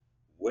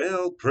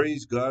Well,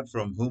 praise God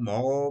from whom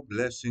all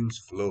blessings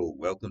flow.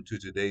 Welcome to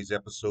today's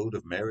episode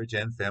of Marriage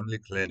and Family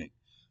Clinic.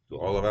 To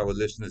all of our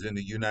listeners in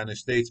the United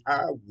States,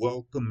 I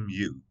welcome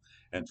you.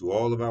 And to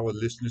all of our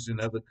listeners in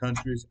other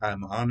countries,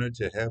 I'm honored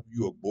to have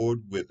you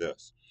aboard with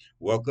us.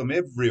 Welcome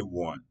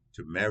everyone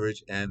to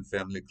Marriage and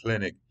Family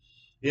Clinic.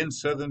 In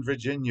Southern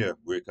Virginia,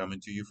 we're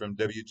coming to you from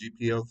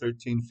WGPL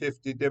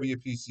 1350,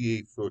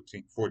 WPCA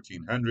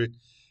 1400,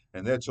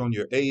 and that's on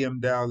your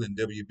AM dial and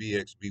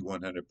WBXB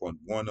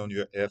 100.1 on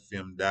your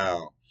FM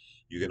dial.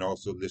 You can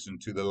also listen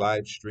to the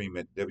live stream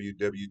at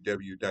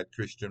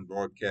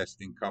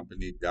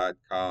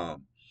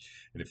www.christianbroadcastingcompany.com.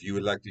 And if you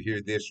would like to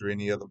hear this or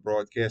any other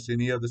broadcast,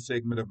 any other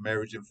segment of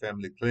Marriage and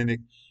Family Clinic,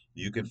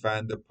 you can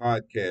find the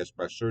podcast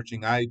by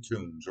searching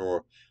iTunes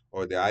or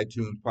the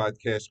iTunes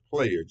podcast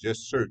player.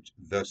 Just search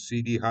the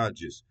CD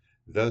Hodges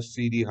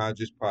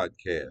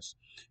podcast.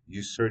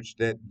 You search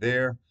that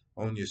there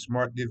on your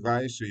smart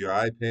device or your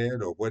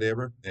iPad or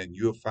whatever, and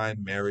you'll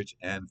find Marriage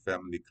and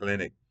Family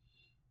Clinic.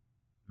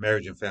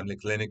 Marriage and Family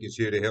Clinic is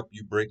here to help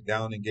you break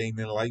down and gain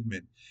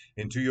enlightenment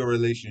into your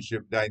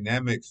relationship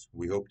dynamics.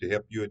 We hope to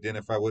help you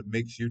identify what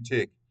makes you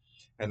tick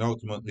and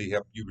ultimately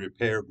help you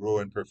repair, grow,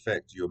 and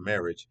perfect your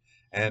marriage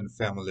and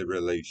family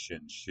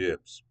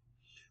relationships.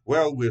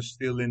 Well, we're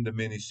still in the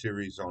mini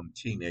series on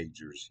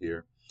teenagers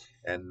here.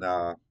 And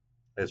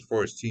as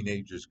far as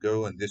teenagers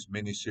go, in this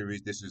mini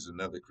series, this is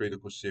another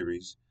critical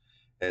series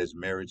as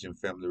marriage and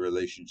family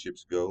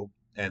relationships go.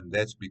 And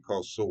that's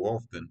because so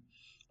often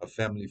a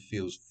family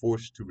feels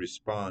forced to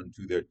respond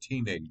to their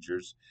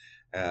teenagers,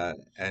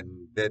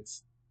 and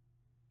that's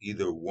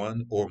either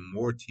one or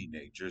more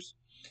teenagers.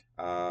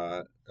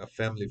 A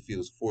family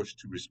feels forced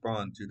to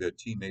respond to their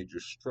teenager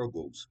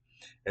struggles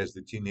as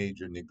the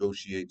teenager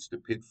negotiates the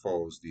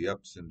pitfalls, the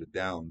ups and the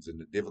downs, and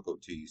the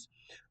difficulties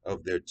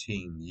of their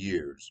teen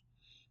years.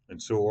 And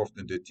so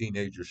often the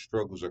teenager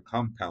struggles are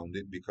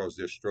compounded because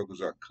their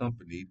struggles are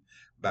accompanied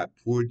by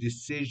poor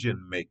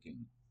decision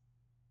making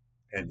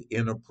and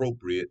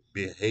inappropriate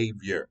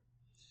behavior.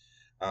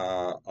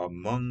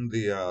 Among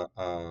the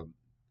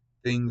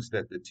things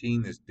that the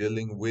teen is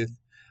dealing with,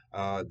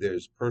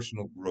 there's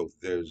personal growth,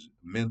 there's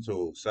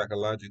mental,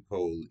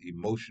 psychological,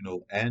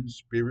 emotional, and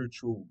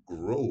spiritual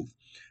growth.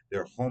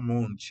 There are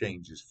hormone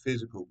changes,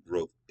 physical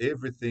growth,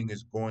 everything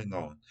is going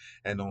on.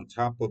 And on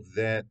top of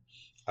that,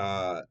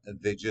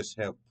 they just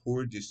have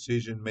poor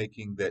decision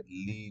making that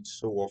leads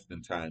so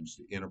oftentimes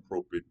to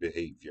inappropriate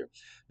behavior.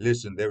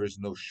 Listen, there is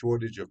no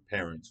shortage of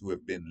parents who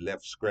have been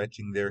left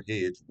scratching their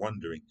heads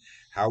wondering,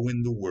 how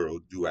in the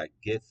world do I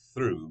get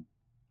through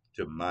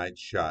to my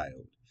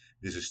child?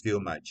 This is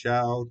still my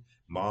child.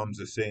 Moms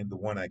are saying the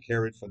one I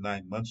carried for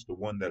 9 months, the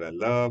one that I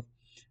love.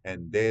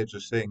 And dads are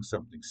saying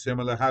something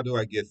similar. How do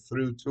I get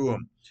through to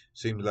them?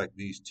 Seems like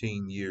these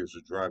teen years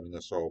are driving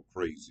us all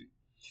crazy.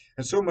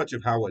 And so much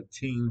of how a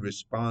teen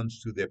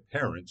responds to their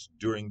parents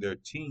during their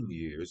teen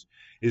years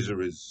is a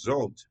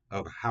result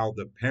of how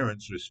the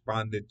parents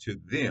responded to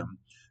them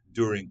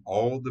during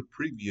all the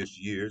previous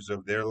years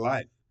of their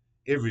life,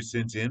 ever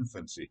since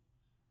infancy.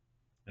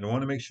 And I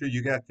want to make sure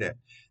you got that.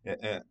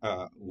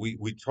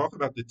 We talk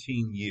about the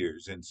teen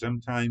years, and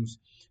sometimes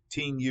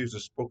teen years are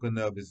spoken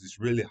of as this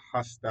really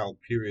hostile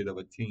period of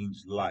a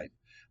teen's life.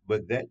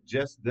 But that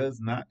just does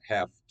not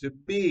have to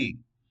be.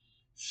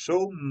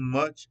 So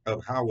much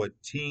of how a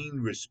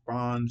teen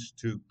responds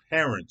to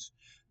parents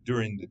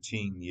during the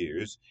teen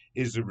years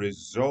is a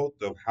result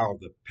of how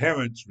the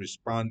parents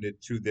responded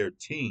to their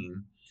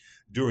teen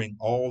during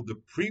all the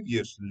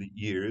previous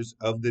years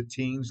of the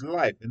teen's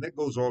life. And that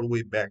goes all the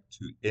way back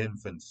to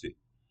infancy.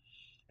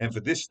 And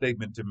for this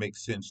statement to make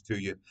sense to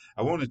you,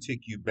 I want to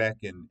take you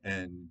back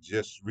and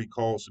just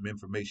recall some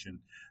information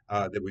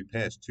that we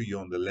passed to you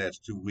on the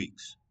last 2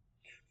 weeks.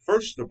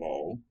 First of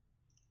all,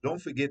 don't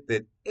forget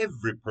that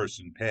every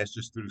person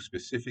passes through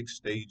specific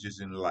stages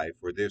in life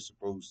where they're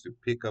supposed to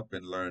pick up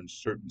and learn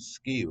certain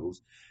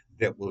skills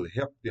that will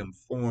help them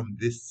form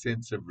this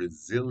sense of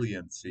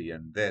resiliency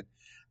and that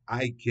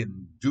I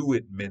can do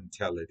it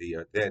mentality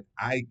or that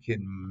I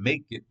can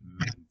make it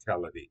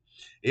mentality.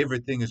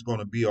 Everything is going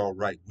to be all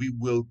right. We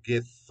will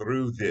get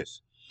through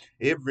this.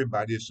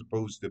 Everybody is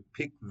supposed to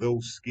pick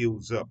those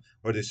skills up,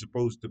 or they're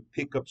supposed to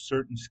pick up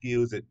certain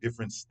skills at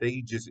different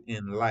stages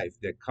in life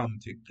that come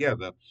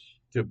together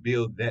to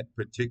build that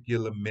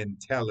particular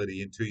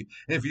mentality into you.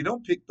 And if you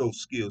don't pick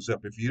those skills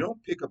up, if you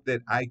don't pick up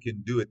that I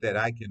can do it, that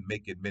I can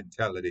make it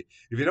mentality,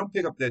 if you don't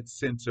pick up that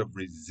sense of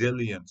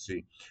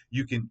resiliency,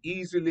 you can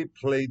easily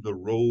play the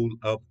role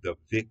of the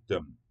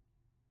victim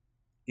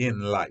in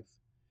life.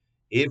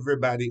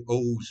 Everybody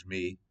owes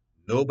me.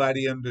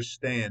 Nobody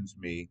understands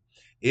me.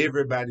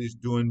 Everybody's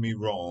doing me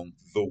wrong.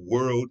 The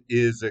world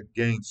is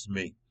against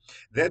me.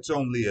 That's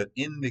only an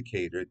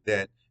indicator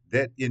that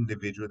that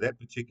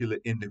particular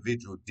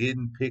individual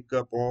didn't pick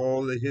up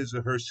all of his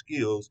or her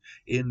skills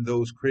in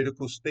those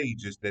critical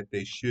stages that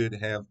they should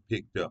have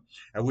picked up.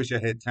 I wish I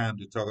had time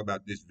to talk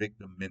about this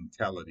victim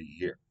mentality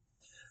here.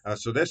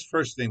 So that's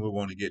first thing we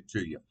want to get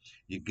to you.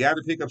 You got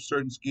to pick up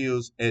certain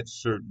skills at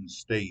certain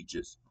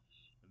stages.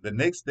 The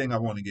next thing I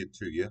want to get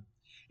to you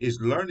is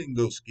learning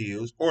those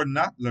skills or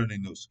not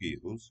learning those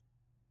skills,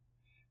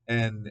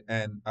 and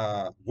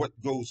what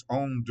goes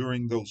on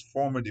during those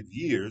formative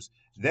years,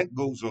 that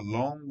goes a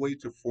long way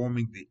to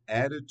forming the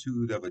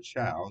attitude of a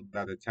child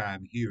by the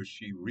time he or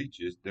she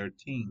reaches their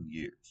teen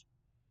years.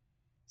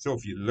 So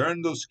if you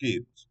learn those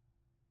skills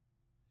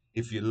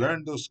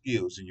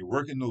and you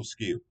work in those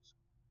skills,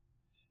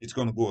 it's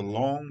going to go a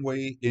long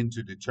way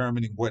into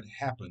determining what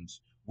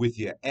happens with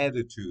your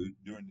attitude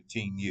during the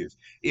teen years.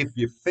 If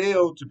you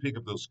fail to pick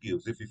up those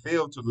skills, if you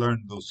fail to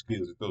learn those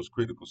skills at those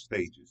critical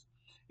stages,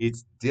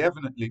 it's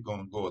definitely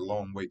going to go a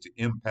long way to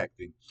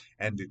impacting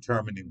and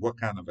determining what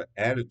kind of an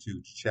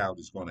attitude the child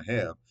is going to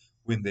have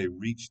when they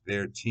reach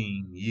their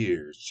teen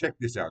years. Check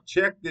this out.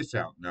 Check this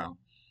out now.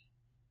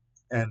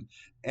 And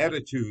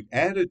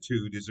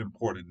attitude is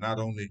important not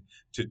only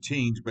to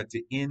teens, but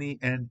to any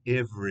and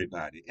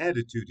everybody.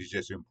 Attitude is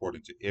just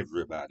important to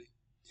everybody.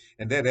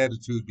 And that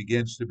attitude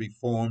begins to be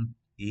formed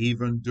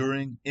even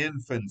during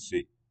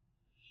infancy.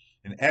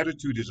 And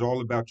attitude is all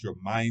about your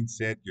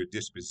mindset, your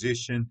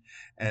disposition,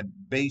 and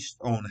based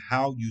on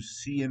how you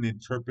see and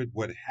interpret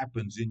what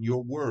happens in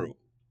your world.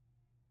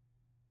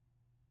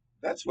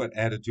 That's what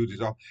attitude is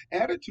all.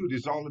 Attitude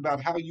is all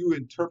about how you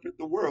interpret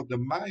the world, the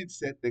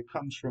mindset that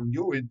comes from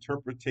your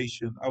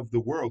interpretation of the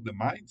world, the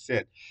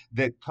mindset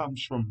that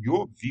comes from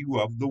your view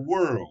of the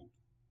world.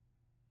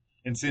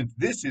 And since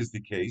this is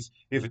the case,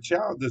 if a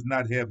child does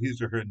not have his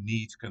or her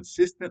needs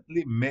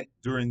consistently met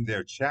during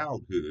their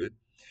childhood,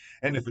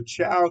 and if a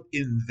child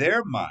in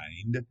their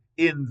mind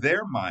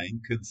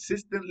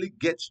consistently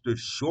gets the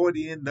short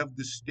end of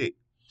the stick,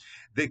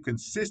 they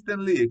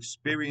consistently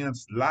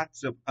experience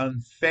lots of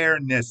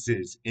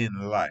unfairnesses in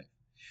life.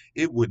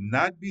 It would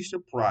not be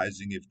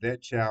surprising if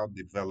that child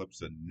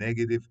develops a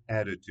negative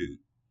attitude.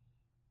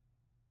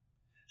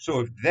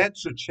 So if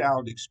that's a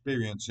child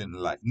experience in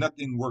life,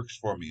 nothing works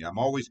for me. I'm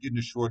always getting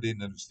the short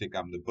end of the stick.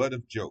 I'm the butt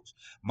of jokes.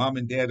 Mom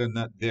and dad are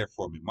not there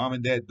for me. Mom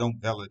and dad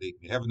don't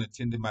validate me. Haven't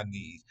attended my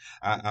needs.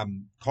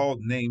 I'm called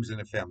names in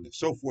the family,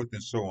 so forth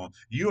and so on.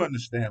 You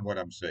understand what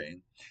I'm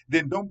saying?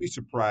 Then don't be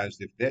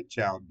surprised if that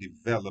child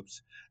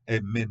develops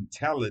a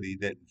mentality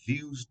that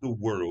views the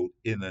world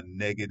in a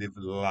negative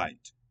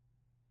light.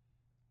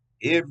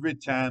 Every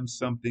time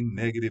something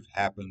negative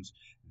happens,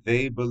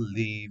 they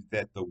believe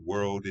that the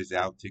world is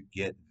out to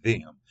get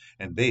them,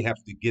 and they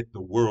have to get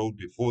the world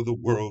before the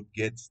world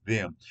gets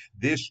them.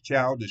 This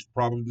child is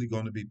probably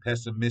going to be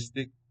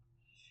pessimistic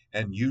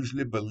and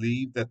usually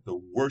believe that the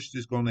worst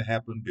is going to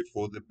happen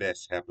before the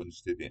best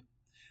happens to them.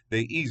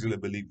 They easily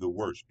believe the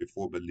worst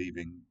before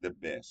believing the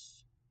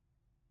best.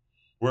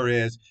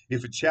 Whereas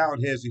if a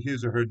child has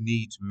his or her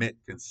needs met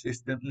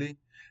consistently,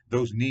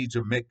 those needs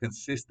are met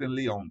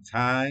consistently on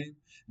time.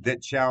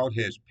 That child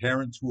has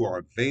parents who are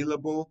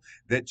available.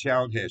 That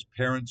child has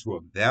parents who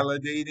are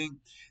validating.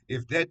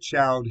 If that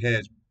child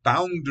has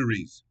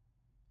boundaries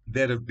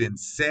that have been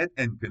set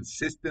and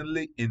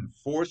consistently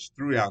enforced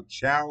throughout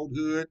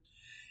childhood,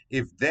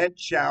 if that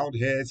child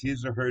has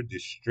his or her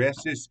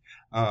distresses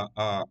uh,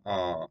 uh,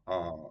 uh,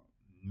 uh,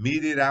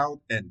 meted out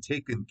and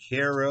taken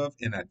care of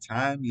in a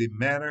timely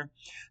manner,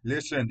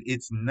 listen,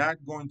 it's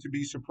not going to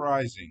be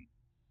surprising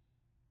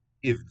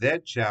if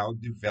that child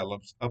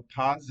develops a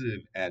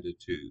positive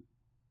attitude.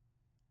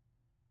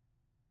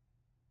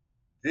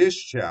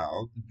 This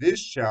child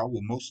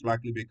will most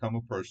likely become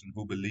a person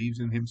who believes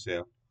in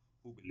himself,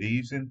 who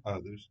believes in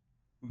others,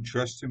 who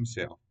trusts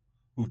himself,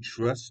 who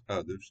trusts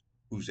others,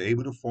 who's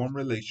able to form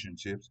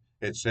relationships,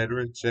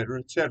 etc., etc.,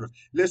 etc.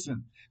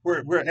 Listen,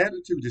 where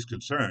attitude is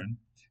concerned,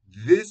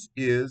 this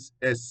is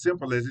as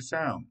simple as it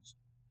sounds.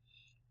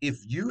 If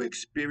you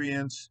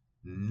experience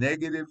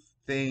negative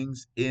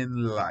things in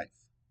life,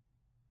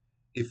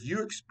 if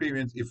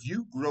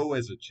you grow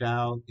as a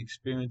child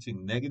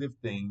experiencing negative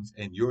things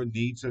and your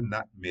needs are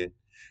not met,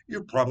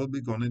 you're probably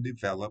going to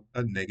develop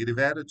a negative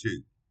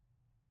attitude.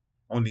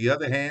 On the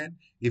other hand,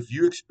 if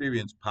you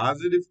experience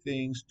positive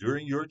things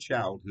during your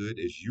childhood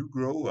as you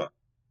grow up,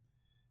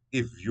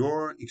 if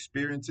your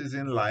experiences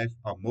in life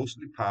are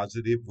mostly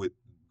positive with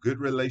good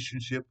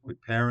relationship with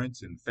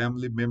parents and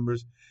family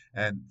members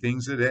and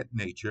things of that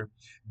nature,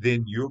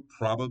 then you're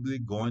probably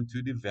going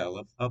to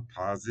develop a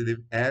positive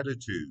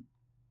attitude.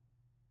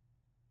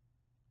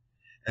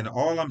 And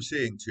all I'm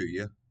saying to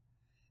you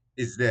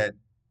is that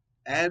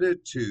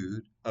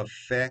attitude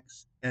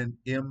affects and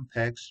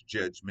impacts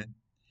judgment.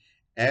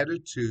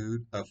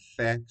 Attitude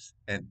affects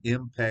and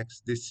impacts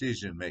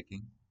decision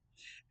making.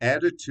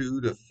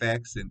 Attitude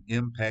affects and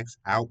impacts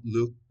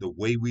outlook, the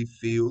way we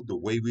feel, the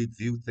way we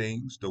view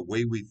things, the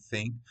way we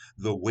think,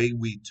 the way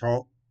we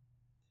talk.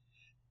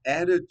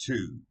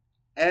 Attitude.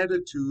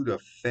 Attitude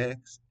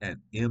affects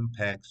and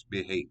impacts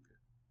behavior.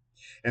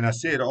 And I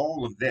said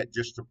all of that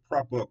just to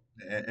prop up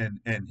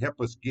and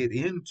help us get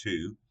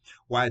into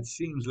why it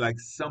seems like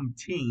some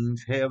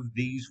teens have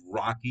these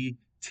rocky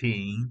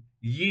teen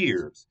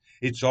years.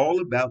 It's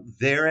all about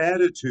their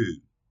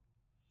attitude,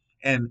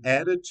 and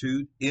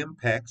attitude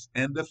impacts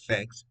and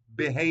affects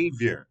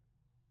behavior.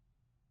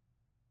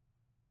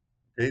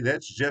 Okay,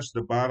 that's just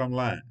the bottom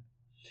line.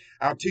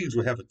 Our teens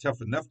will have a tough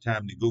enough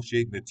time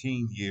negotiating the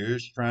teen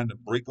years, trying to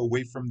break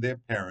away from their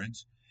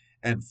parents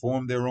and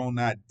form their own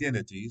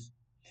identities.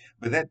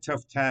 But that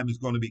tough time is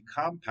going to be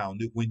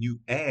compounded when you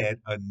add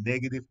a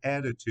negative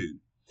attitude.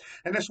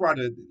 And that's why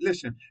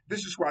listen,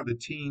 this is why the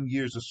teen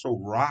years are so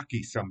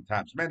rocky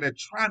sometimes. Man, they're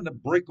trying to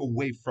break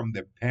away from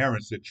their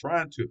parents. They're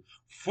trying to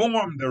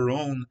form their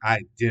own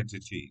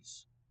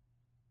identities.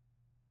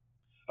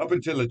 Up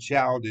until a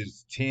child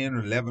is 10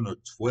 or 11 or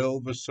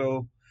 12 or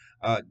so,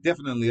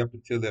 definitely up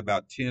until they're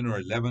about 10 or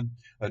 11,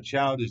 a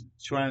child is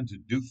trying to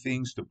do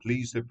things to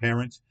please their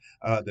parents.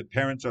 The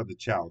parents are the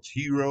child's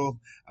hero.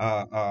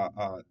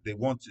 They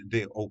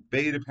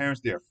obey the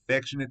parents. They're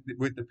affectionate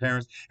with the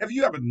parents. Have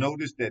you ever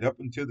noticed that up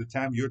until the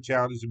time your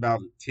child is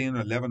about 10,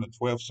 11, or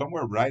 12,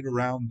 somewhere right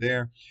around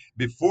there,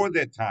 before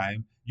that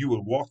time, you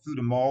would walk through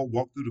the mall,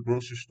 walk through the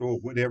grocery store,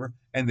 whatever,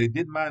 and they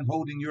didn't mind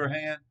holding your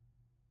hand?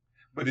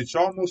 But it's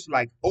almost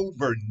like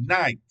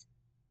overnight,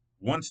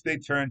 once they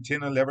turn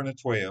 10, 11, or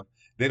 12,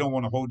 they don't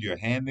want to hold your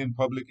hand in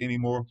public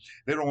anymore.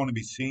 They don't want to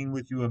be seen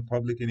with you in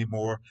public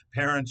anymore.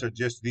 Parents are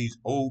just these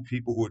old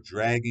people who are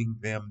dragging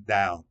them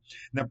down.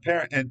 Now,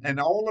 and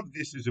all of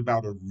this is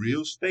about a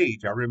real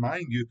stage. I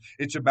remind you,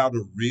 it's about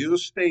a real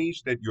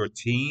stage that your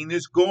teen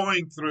is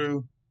going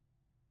through.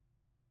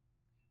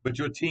 But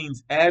your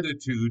teen's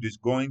attitude is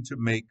going to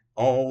make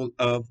all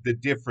of the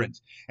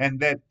difference.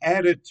 And that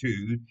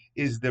attitude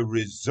is the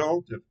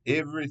result of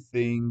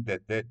everything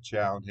that that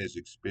child has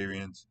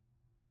experienced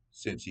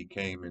since he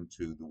came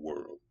into the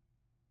world.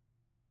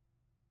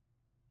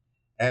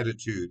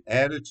 Attitude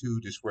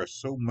is where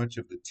so much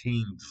of the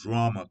teen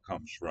drama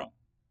comes from.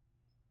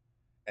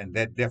 And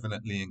that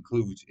definitely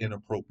includes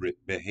inappropriate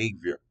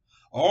behavior.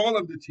 All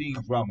of the teen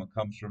drama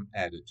comes from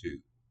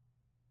attitude.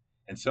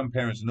 And some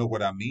parents know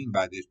what I mean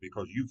by this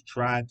because you've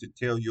tried to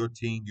tell your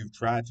teen, you've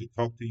tried to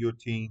talk to your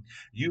teen,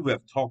 you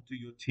have talked to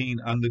your teen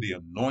under the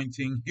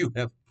anointing, you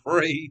have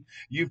prayed,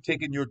 you've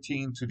taken your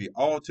teen to the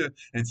altar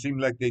and seem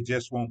like they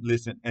just won't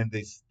listen, and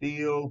they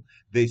still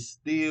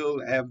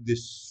have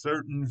this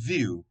certain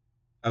view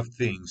of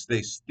things.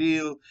 They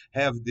still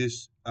have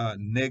this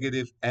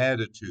negative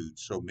attitude,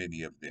 so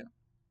many of them.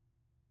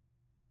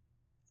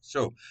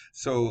 So,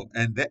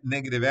 and that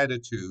negative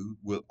attitude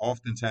will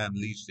oftentimes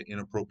lead to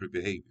inappropriate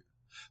behavior.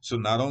 So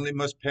not only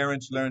must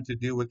parents learn to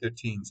deal with their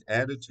teens'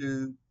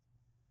 attitude,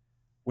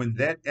 when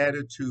that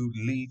attitude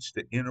leads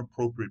to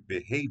inappropriate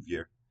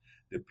behavior,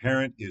 the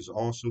parent is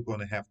also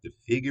going to have to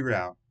figure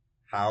out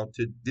how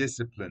to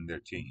discipline their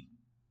teen.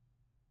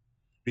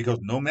 Because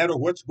no matter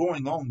what's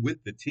going on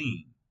with the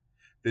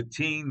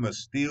teen must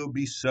still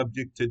be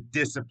subject to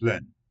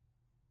discipline.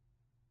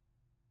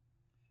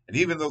 And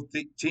even though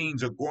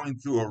teens are going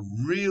through a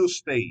real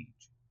stage,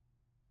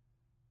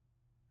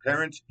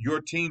 parents,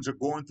 your teens are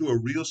going through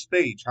a real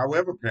stage.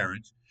 However,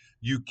 parents,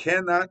 you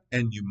cannot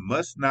and you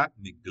must not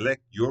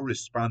neglect your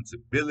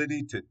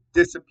responsibility to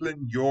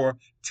discipline your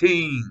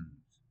teens.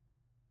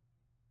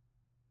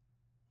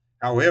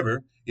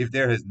 However, if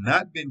there has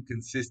not been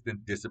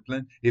consistent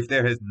discipline, if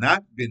there has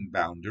not been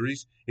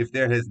boundaries, if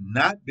there has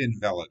not been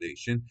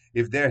validation,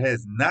 if there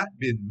has not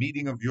been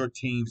meeting of your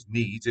teen's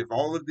needs, if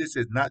all of this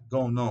has not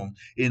gone on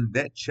in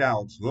that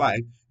child's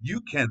life,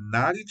 you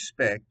cannot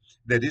expect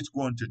that it's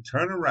going to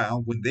turn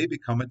around when they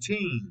become a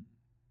teen.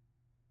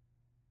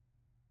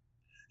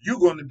 You're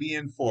going to be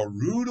in for a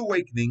rude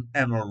awakening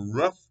and a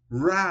rough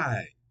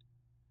ride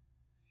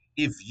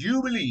if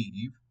you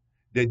believe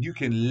that you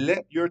can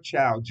let your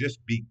child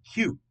just be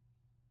cute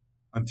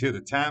until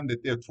the time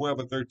that they're 12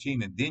 or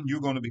 13, and then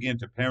you're going to begin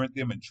to parent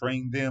them and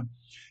train them.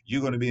 You're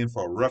going to be in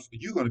for a rough,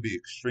 you're going to be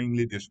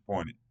extremely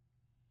disappointed.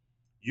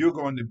 You're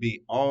going to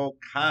be all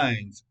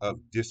kinds of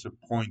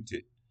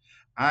disappointed.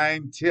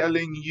 I'm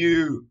telling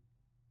you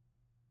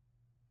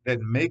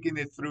that making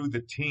it through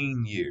the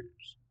teen years,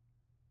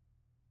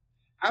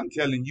 I'm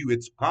telling you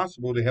it's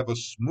possible to have a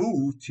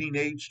smooth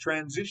teenage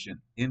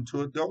transition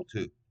into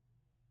adulthood.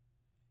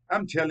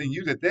 I'm telling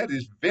you that that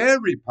is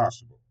very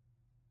possible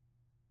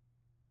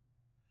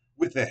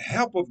with the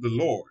help of the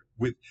Lord,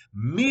 with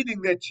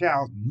meeting that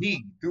child's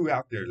need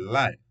throughout their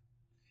life.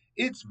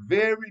 It's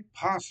very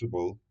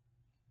possible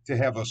to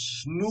have a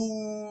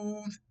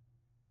smooth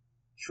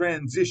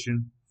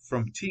transition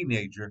from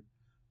teenager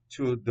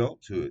to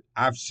adulthood.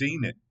 I've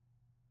seen it.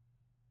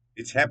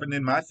 It's happened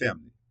in my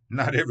family.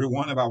 Not every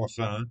one of our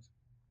sons,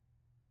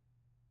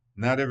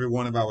 not every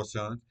one of our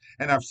sons.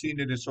 And I've seen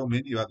it in so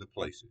many other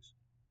places.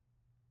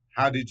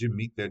 How did you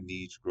meet their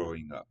needs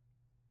growing up?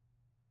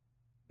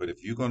 But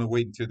if you're going to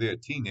wait until they're a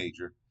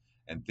teenager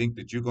and think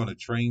that you're going to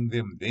train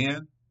them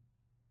then,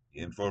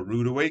 in for a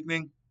rude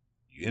awakening,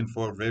 you're in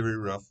for a very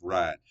rough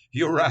ride.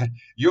 Your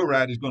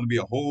ride is going to be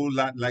a whole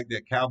lot like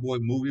that cowboy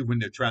movie when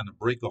they're trying to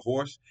break a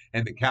horse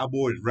and the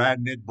cowboy is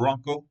riding that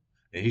bronco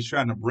and he's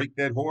trying to break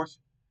that horse.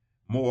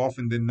 More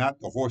often than not,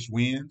 the horse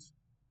wins.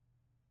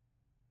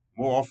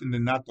 More often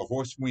than not, the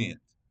horse wins.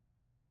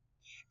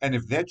 And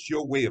if that's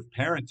your way of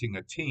parenting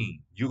a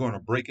teen, you're going to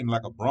break him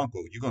like a bronco.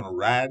 You're going to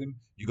ride him.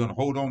 You're going to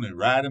hold on and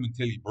ride him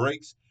until he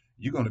breaks.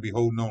 You're going to be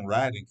holding on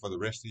riding for the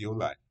rest of your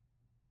life.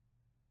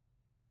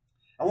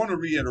 I want to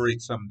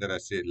reiterate something that I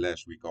said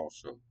last week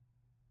also,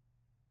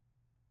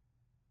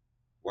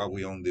 while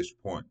we're on this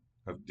point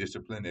of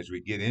discipline. As we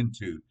get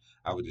into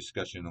our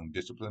discussion on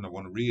discipline, I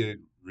want to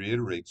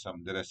reiterate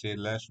something that I said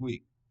last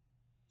week,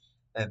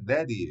 and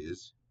that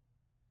is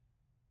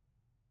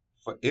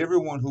for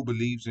everyone who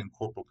believes in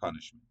corporal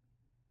punishment,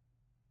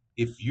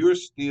 if you're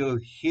still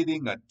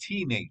hitting a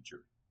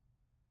teenager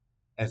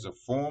as a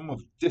form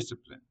of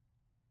discipline,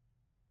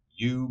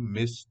 you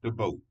missed the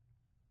boat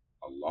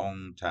a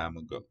long time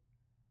ago.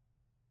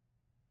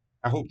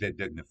 I hope that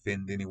doesn't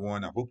offend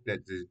anyone. I hope that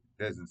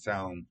doesn't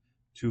sound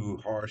too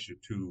harsh or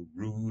too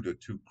rude or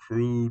too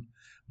crude.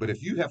 But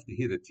if you have to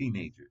hit a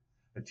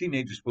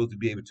teenager's supposed to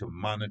be able to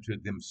monitor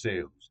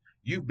themselves.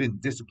 You've been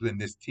disciplining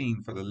this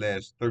teen for the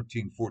last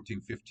 13, 14,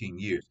 15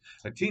 years.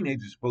 A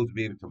teenager's supposed to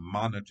be able to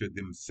monitor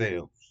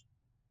themselves.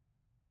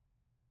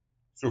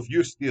 So if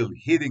you're still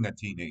hitting a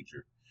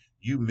teenager,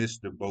 you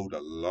missed the boat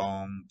a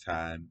long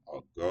time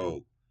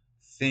ago.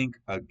 Think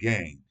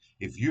again.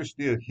 If you're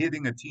still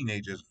hitting a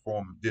teenager as a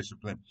form of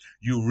discipline,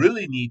 you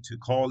really need to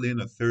call in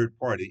a third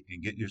party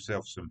and get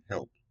yourself some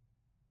help.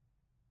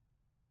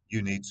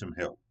 You need some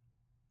help.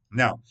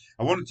 Now,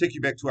 I want to take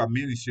you back to our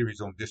mini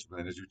series on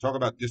discipline. As we talk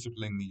about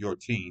disciplining your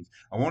teens,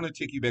 I want to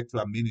take you back to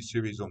our mini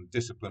series on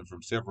discipline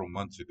from several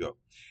months ago.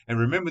 And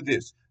remember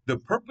this, the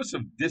purpose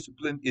of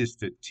discipline is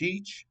to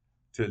teach,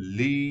 to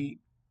lead,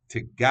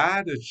 to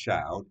guide a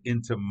child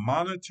into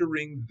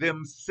monitoring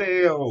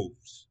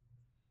themselves.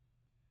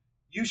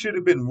 You should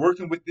have been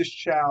working with this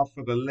child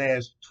for the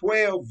last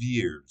 12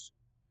 years,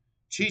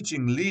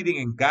 teaching, leading,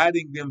 and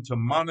guiding them to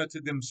monitor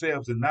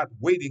themselves and not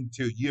waiting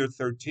till year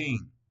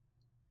 13.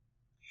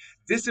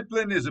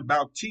 Discipline is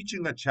about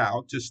teaching a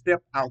child to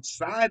step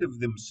outside of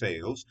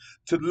themselves,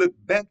 to look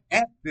back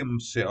at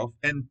themselves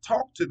and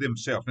talk to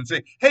themselves and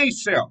say, hey,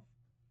 self,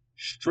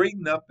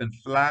 straighten up and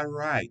fly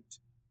right.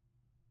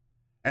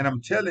 And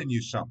I'm telling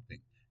you something,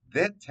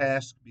 that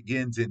task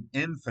begins in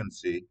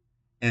infancy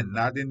and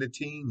not in the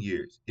teen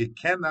years. It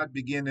cannot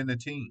begin in the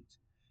teens,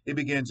 it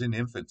begins in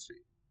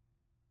infancy.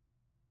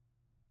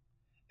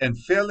 And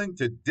failing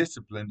to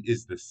discipline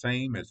is the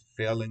same as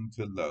failing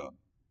to love.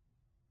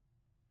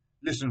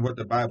 Listen what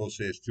the Bible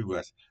says to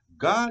us.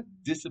 God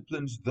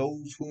disciplines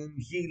those whom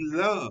he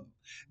loves.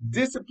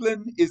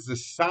 Discipline is a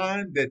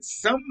sign that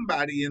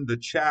somebody in the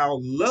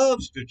child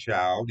loves the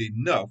child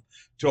enough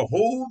to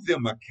hold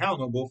them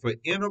accountable for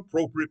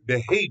inappropriate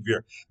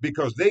behavior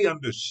because they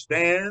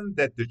understand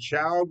that the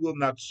child will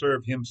not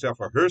serve himself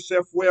or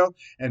herself well,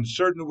 and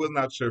certainly will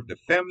not serve the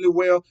family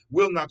well,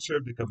 will not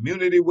serve the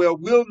community well,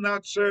 will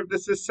not serve the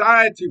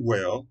society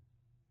well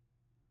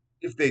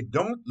if they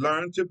don't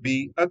learn to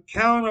be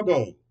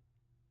accountable.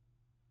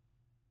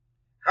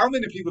 How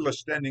many people are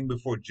standing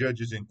before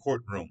judges in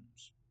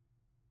courtrooms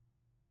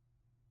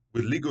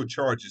with legal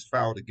charges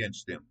filed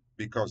against them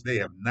because they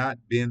have not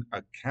been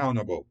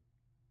accountable?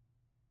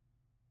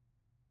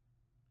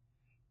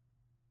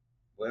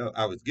 Well,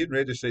 I was getting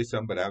ready to say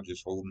something, but I was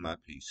just holding my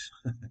peace.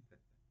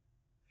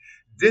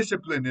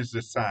 Discipline is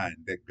a sign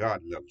that God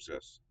loves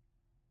us.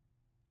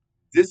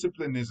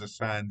 Discipline is a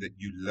sign that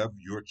you love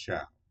your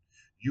child.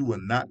 You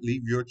will not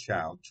leave your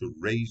child to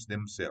raise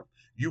themselves.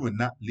 You will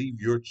not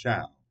leave your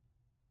child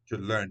to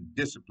learn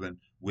discipline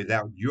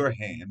without your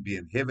hand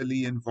being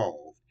heavily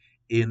involved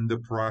in the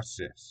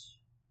process.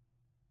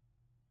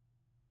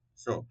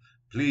 So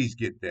please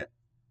get that.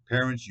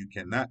 Parents, you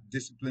cannot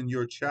discipline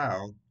your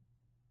child.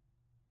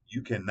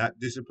 You cannot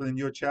discipline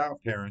your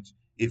child, parents,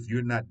 if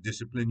you're not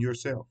disciplining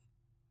yourself.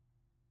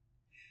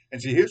 And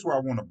see, here's where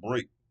I want to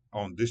break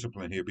on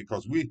discipline here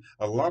because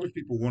a lot of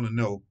people want to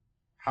know,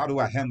 how do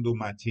I handle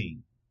my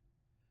teen?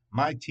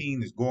 My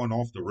teen is going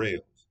off the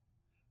rails.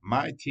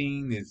 My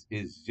teen is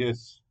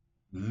just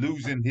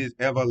losing his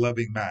ever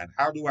loving mind.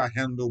 How do I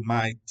handle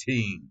my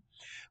teen?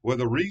 Well,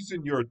 the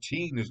reason your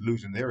teen is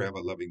losing their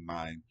ever loving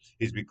mind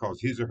is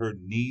because his or her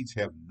needs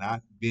have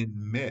not been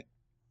met.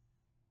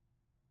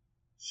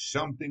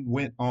 Something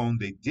went on.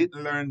 They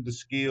didn't learn the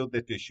skill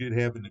that they should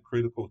have in the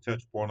critical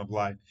touch point of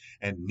life,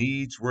 and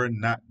needs were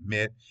not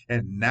met.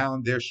 And now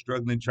they're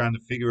struggling trying to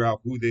figure out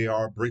who they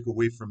are, break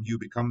away from you,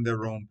 become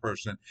their own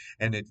person.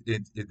 And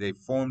they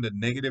formed a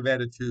negative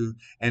attitude,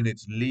 and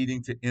it's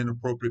leading to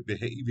inappropriate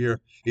behavior.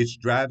 It's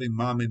driving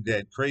mom and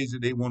dad crazy.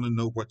 They want to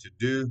know what to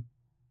do.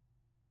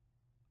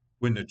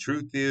 When the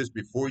truth is,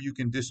 before you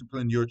can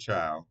discipline your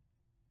child,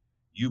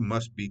 you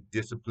must be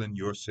disciplined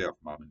yourself,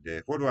 mom and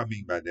dad. What do I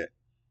mean by that?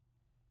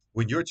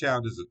 When your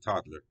child is a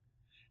toddler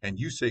and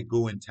you say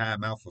go in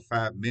timeout for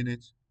 5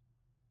 minutes,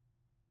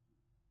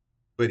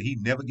 but he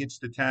never gets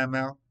the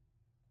timeout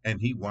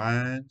and he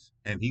whines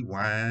and he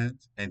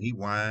whines and he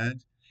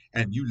whines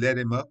and you let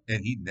him up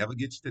and he never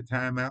gets the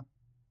timeout,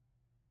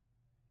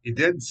 it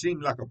doesn't seem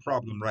like a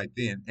problem right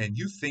then. And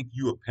you think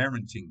you are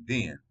parenting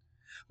then.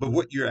 But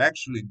what you're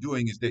actually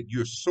doing is that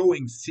you're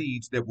sowing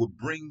seeds that will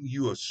bring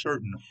you a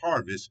certain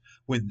harvest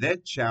when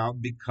that child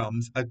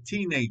becomes a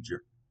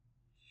teenager.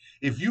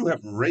 If you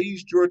have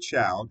raised your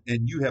child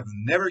and you have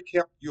never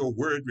kept your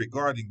word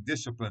regarding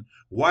discipline,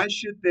 why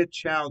should that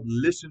child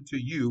listen to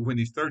you when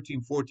he's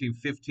 13, 14,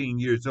 15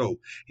 years old?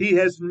 He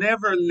has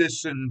never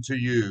listened to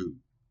you.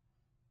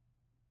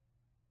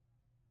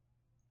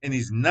 And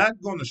he's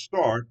not going to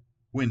start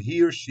when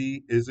he or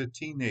she is a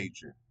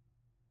teenager.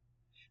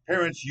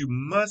 Parents, you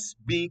must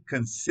be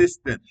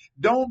consistent.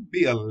 Don't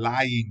be a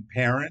lying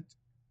parent,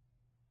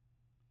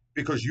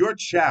 because your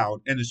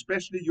child, and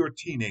especially your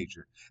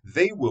teenager,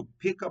 they will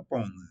pick up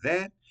on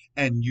that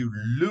and you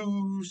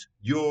lose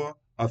your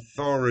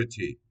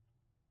authority.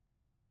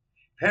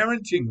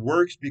 Parenting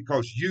works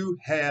because you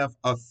have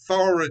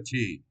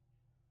authority.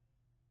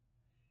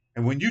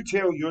 And when you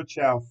tell your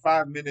child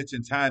 5 minutes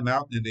in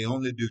timeout and they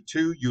only do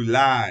two, you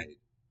lied.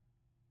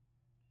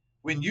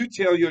 When you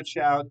tell your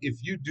child,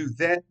 if you do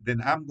that,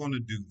 then I'm going to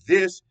do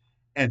this,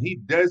 and he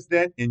does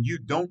that and you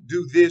don't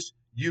do this,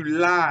 you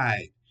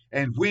lie.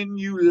 And when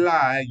you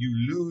lie, you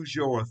lose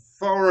your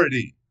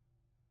authority.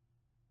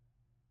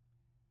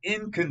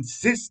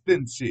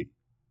 Inconsistency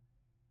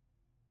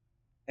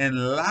and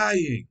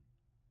lying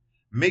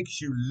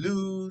makes you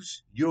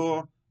lose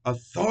your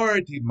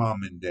authority,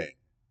 mom and dad.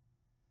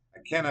 I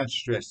cannot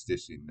stress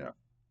this enough.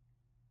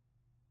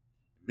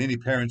 Many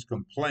parents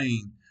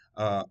complain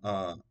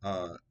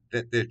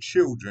that their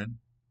children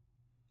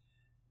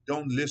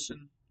don't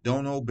listen,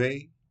 don't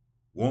obey,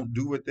 won't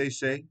do what they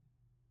say.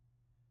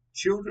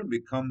 Children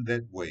become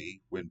that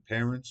way when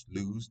parents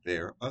lose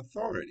their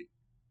authority.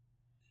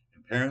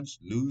 And parents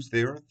lose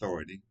their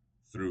authority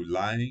through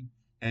lying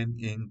and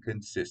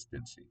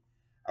inconsistency.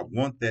 I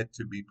want that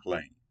to be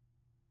plain.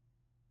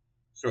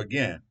 So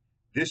again,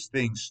 this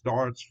thing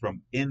starts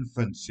from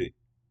infancy.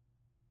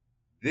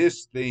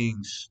 This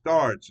thing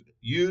starts,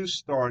 you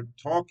start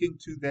talking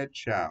to that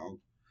child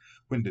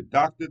when the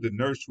doctor, the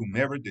nurse,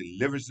 whomever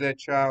delivers that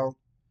child,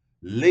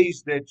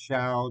 lays that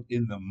child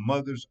in the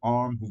mother's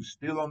arm who's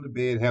still on the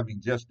bed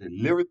having just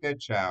delivered that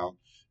child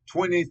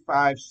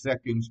 25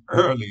 seconds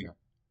earlier.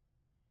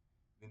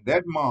 And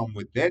that mom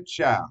with that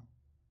child,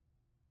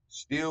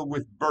 still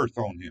with birth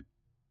on him,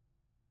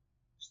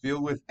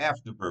 still with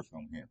afterbirth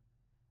on him,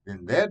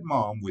 then that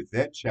mom with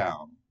that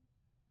child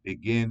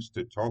begins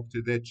to talk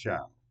to that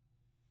child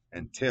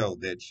and tell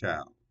that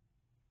child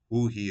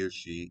who he or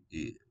she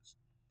is.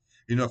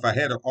 You know, if I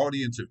had an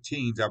audience of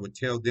teens, I would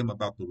tell them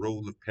about the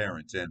role of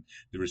parents and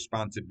the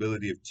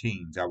responsibility of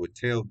teens. I would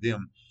tell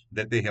them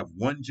that they have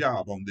one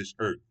job on this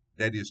earth.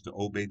 That is to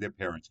obey their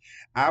parents.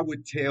 I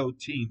would tell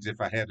teens,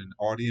 if I had an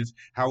audience,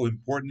 how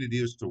important it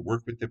is to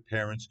work with their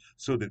parents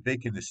so that they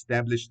can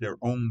establish their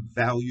own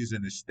values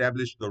and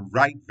establish the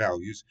right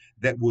values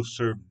that will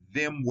serve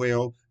them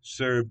well,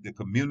 serve the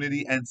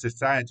community and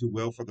society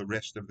well for the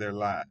rest of their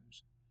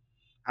lives.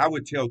 I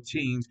would tell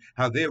teens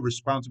how they're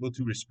responsible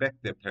to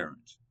respect their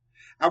parents.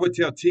 I would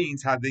tell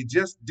teens how they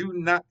just do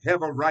not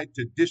have a right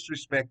to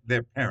disrespect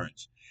their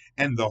parents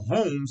and the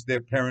homes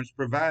their parents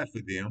provide for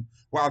them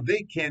while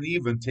they can't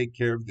even take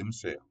care of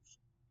themselves.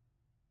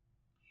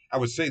 I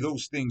would say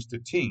those things to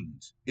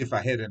teens if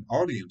I had an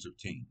audience of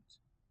teens.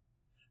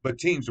 But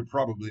teens are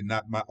probably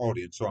not my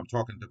audience, so I'm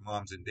talking to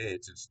moms and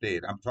dads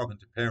instead. I'm talking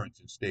to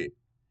parents instead.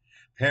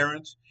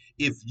 Parents,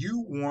 if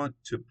you want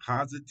to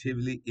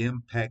positively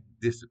impact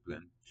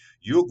discipline,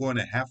 you're going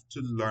to have to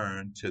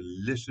learn to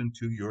listen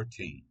to your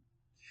teen.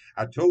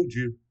 I told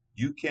you,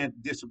 you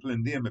can't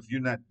discipline them if you're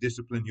not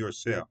disciplined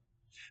yourself.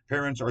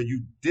 Parents, are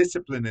you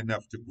disciplined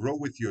enough to grow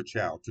with your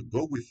child, to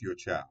go with your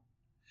child?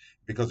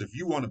 Because if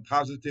you want to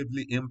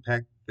positively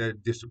impact their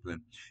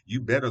discipline,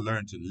 you better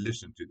learn to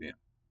listen to them.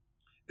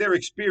 Their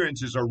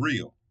experiences are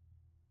real.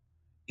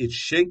 It's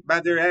shaped by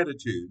their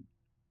attitude,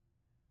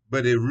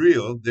 but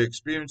their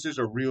experiences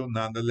are real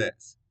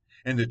nonetheless.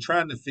 And they're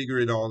trying to figure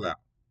it all out.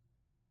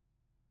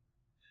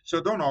 So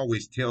don't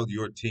always tell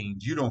your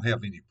teens you don't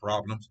have any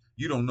problems.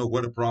 You don't know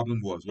what a problem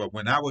was. Well,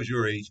 when I was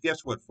your age,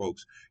 guess what,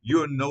 folks?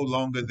 You're no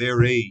longer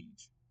their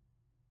age.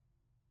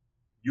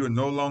 You're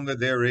no longer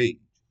their age.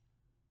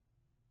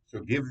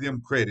 So give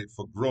them credit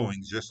for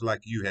growing just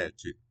like you had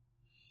to.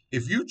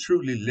 If you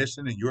truly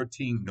listen and your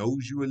teen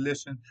knows you will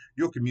listen,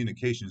 your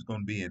communication is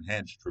going to be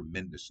enhanced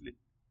tremendously.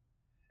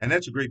 And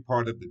that's a great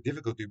part of the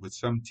difficulty with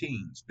some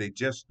teens. They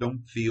just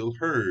don't feel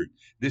heard.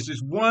 This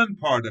is one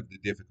part of the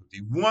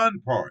difficulty, one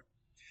part.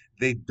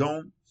 They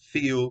don't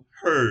feel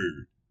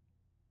heard.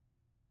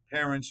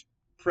 Parents,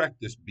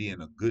 practice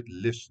being a good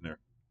listener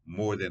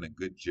more than a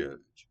good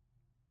judge.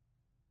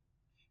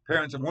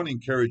 Parents, I want to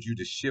encourage you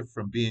to shift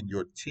from being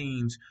your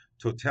teen's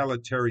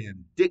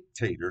totalitarian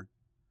dictator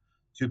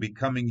to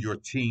becoming your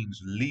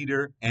teen's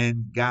leader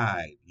and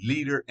guide.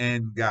 Leader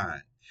and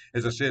guide.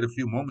 As I said a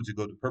few moments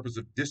ago, the purpose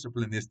of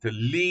discipline is to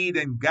lead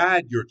and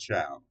guide your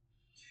child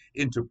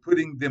into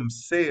putting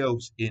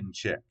themselves in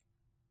check.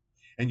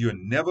 And you'll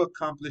never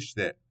accomplish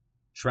that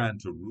trying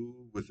to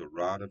rule with a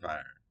rod of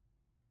iron.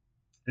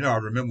 You know, I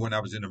remember when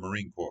I was in the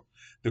Marine Corps,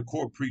 the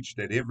Corps preached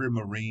that every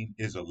Marine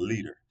is a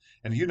leader.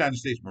 And the United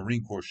States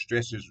Marine Corps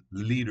stresses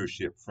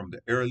leadership from the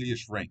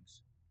earliest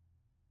ranks.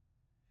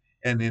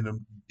 And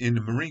in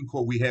the Marine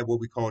Corps, we have what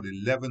we call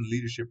 11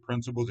 leadership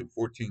principles and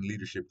 14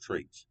 leadership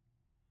traits.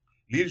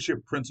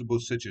 Leadership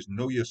principles such as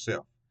know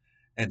yourself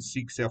and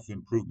seek self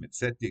improvement,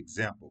 set the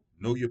example,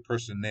 know your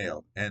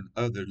personnel, and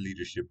other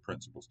leadership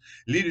principles.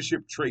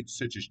 Leadership traits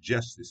such as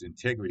justice,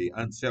 integrity,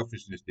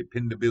 unselfishness,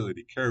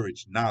 dependability,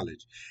 courage,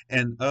 knowledge,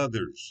 and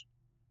others.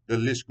 The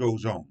list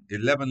goes on.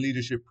 11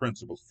 leadership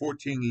principles,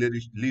 14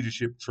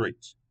 leadership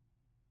traits.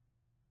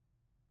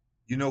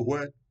 You know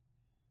what?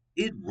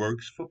 It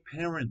works for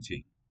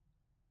parenting.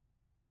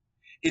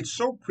 It's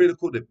so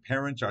critical that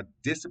parents are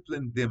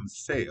disciplined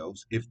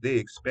themselves if they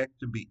expect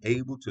to be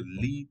able to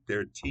lead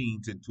their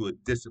teens into a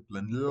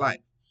disciplined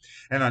life.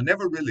 And I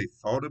never really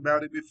thought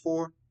about it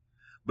before,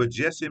 but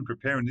just in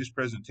preparing this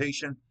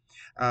presentation,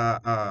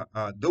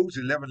 those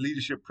 11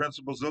 leadership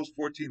principles, those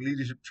 14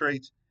 leadership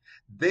traits,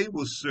 they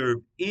will serve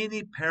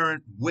any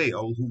parent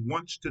well who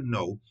wants to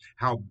know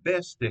how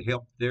best to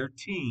help their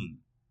teen.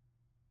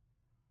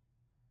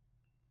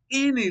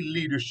 Any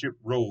leadership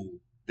role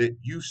that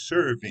you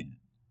serve in,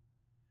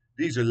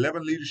 these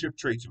 11 leadership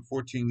traits and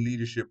 14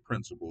 leadership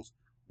principles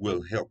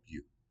will help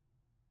you.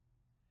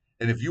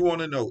 And if you want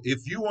to know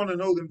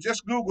them,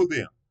 just Google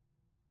them.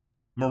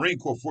 Marine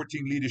Corps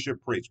 14 leadership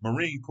traits,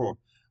 Marine Corps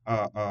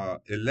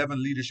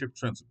 11 leadership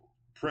principles,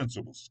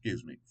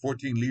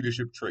 14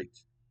 leadership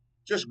traits.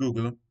 Just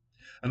Google them.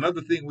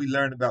 Another thing we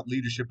learned about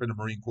leadership in the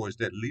Marine Corps is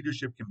that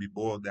leadership can be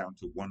boiled down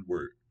to one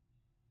word: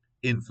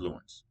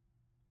 influence.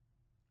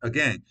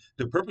 Again,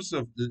 the purpose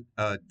of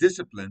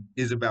discipline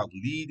is about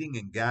leading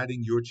and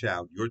guiding your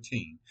child, your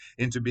teen,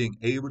 into being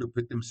able to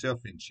put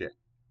themselves in check.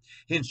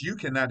 Hence, you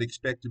cannot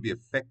expect to be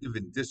effective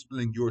in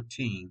disciplining your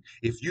teen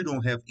if you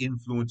don't have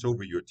influence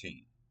over your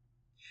teen.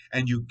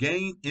 And you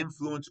gain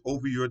influence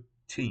over your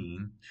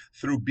teen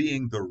through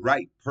being the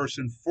right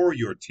person for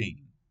your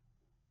teen,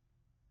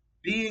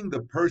 being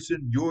the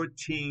person your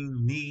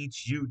teen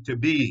needs you to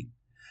be.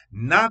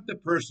 Not the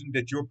person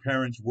that your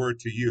parents were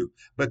to you,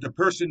 but the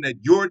person that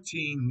your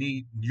teen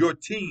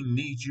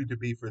needs you to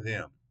be for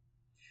them.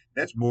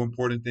 That's more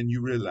important than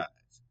you realize.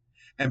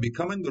 And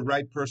becoming the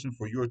right person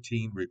for your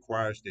teen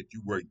requires that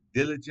you work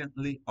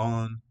diligently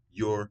on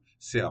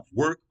yourself.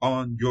 Work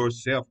on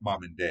yourself,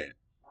 mom and dad.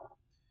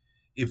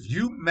 If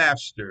you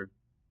master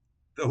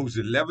those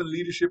 11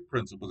 leadership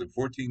principles and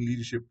 14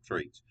 leadership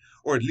traits,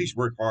 or at least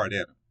work hard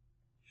at them,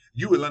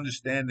 you will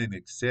understand and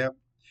accept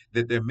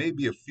that there may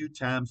be a few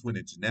times when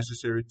it's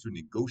necessary to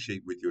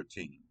negotiate with your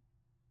team.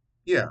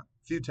 Yeah,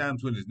 a few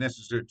times when it's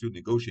necessary to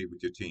negotiate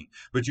with your team,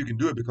 but you can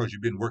do it because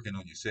you've been working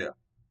on yourself.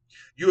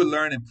 You will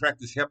learn and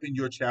practice helping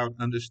your child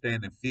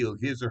understand and feel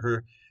his or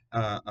her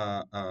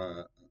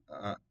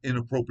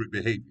inappropriate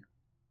behavior.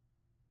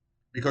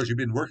 Because you've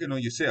been working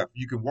on yourself,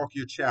 you can walk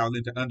your child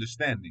into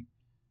understanding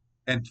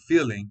and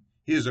feeling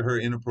his or her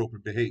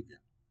inappropriate behavior.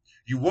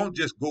 You won't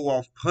just go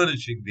off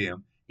punishing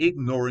them,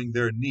 ignoring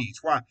their needs.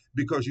 Why?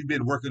 Because you've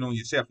been working on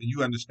yourself and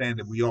you understand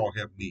that we all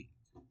have needs.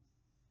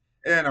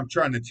 And I'm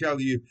trying to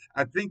tell you,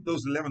 I think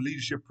those 11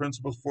 leadership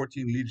principles,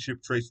 14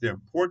 leadership traits, they're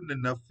important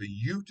enough for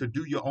you to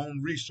do your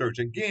own research.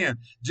 Again,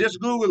 just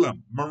Google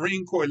them.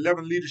 Marine Corps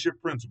 11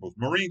 leadership principles,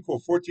 Marine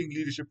Corps 14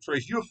 leadership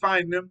traits. You'll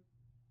find them.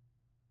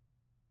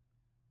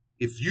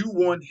 If you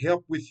want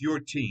help with your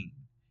team,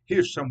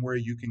 here's somewhere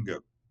you can go.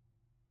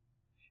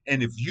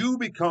 And if you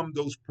become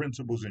those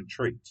principles and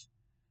traits,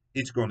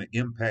 it's going to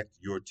impact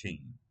your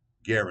team,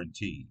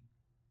 guaranteed.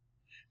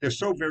 They're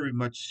so very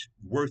much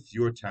worth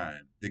your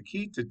time. The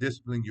key to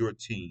disciplining your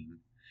team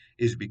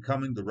is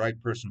becoming the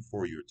right person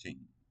for your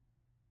team.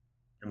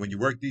 And when you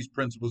work these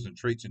principles and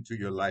traits into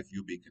your life,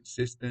 you'll be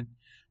consistent,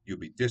 you'll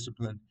be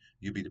disciplined,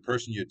 you'll be the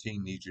person your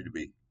team needs you to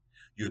be.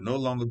 You'll no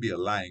longer be a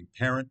lying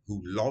parent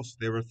who lost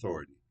their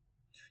authority.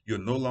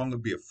 You'll no longer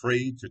be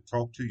afraid to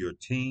talk to your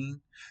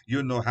teen.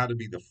 You'll know how to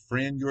be the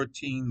friend your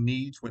teen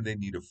needs when they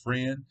need a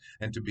friend,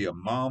 and to be a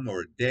mom or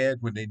a dad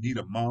when they need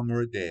a mom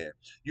or a dad.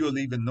 You'll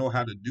even know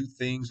how to do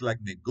things like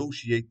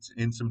negotiate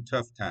in some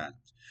tough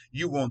times.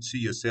 You won't see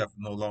yourself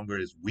no longer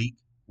as weak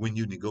when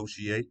you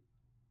negotiate.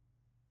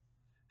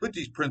 Put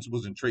these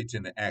principles and traits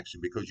into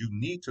action because you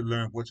need to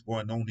learn what's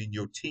going on in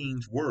your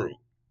teen's world.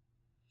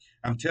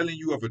 I'm telling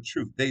you of a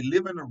truth. They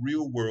live in a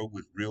real world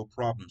with real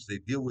problems. They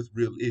deal with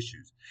real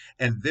issues.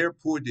 And their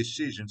poor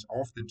decisions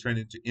often turn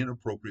into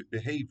inappropriate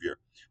behavior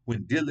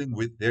when dealing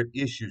with their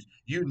issues.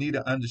 You need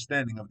an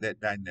understanding of that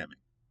dynamic.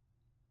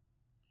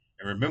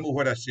 And remember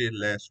what I said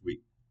last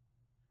week: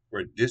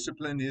 where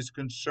discipline is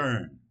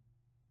concerned,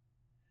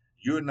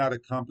 you're not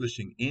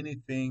accomplishing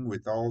anything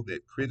with all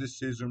that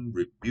criticism,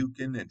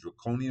 rebuking, and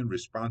draconian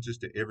responses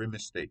to every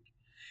mistake.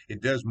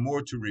 It does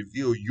more to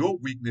reveal your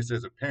weakness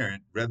as a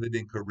parent rather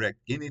than correct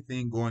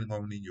anything going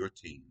on in your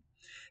team.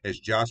 As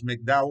Josh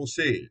McDowell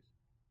says,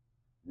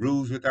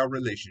 rules without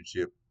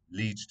relationship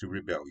leads to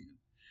rebellion.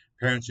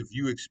 Parents, if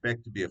you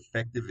expect to be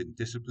effective in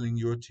disciplining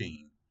your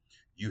team,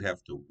 you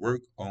have to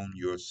work on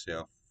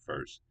yourself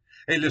first.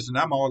 Hey, listen,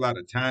 I'm all out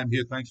of time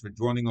here. Thanks for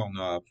joining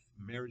on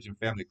Marriage and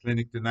Family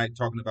Clinic tonight,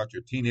 talking about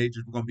your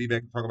teenagers. We're going to be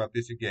back and talk about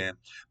this again.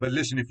 But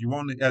listen, if you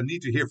want to,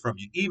 need to hear from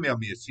you, email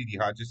me at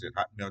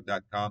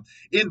cdhodges@hotmail.com.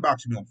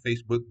 Inbox me on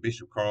Facebook,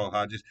 Bishop Carl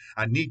Hodges.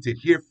 I need to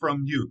hear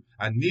from you.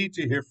 I need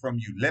to hear from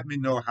you. Let me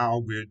know how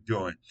we're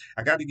doing.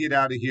 I got to get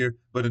out of here.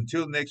 But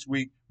until next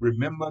week,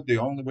 remember the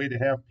only way to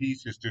have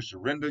peace is to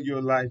surrender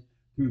your life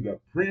to the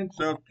Prince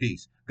of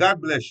Peace.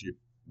 God bless you.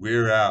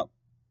 We're out.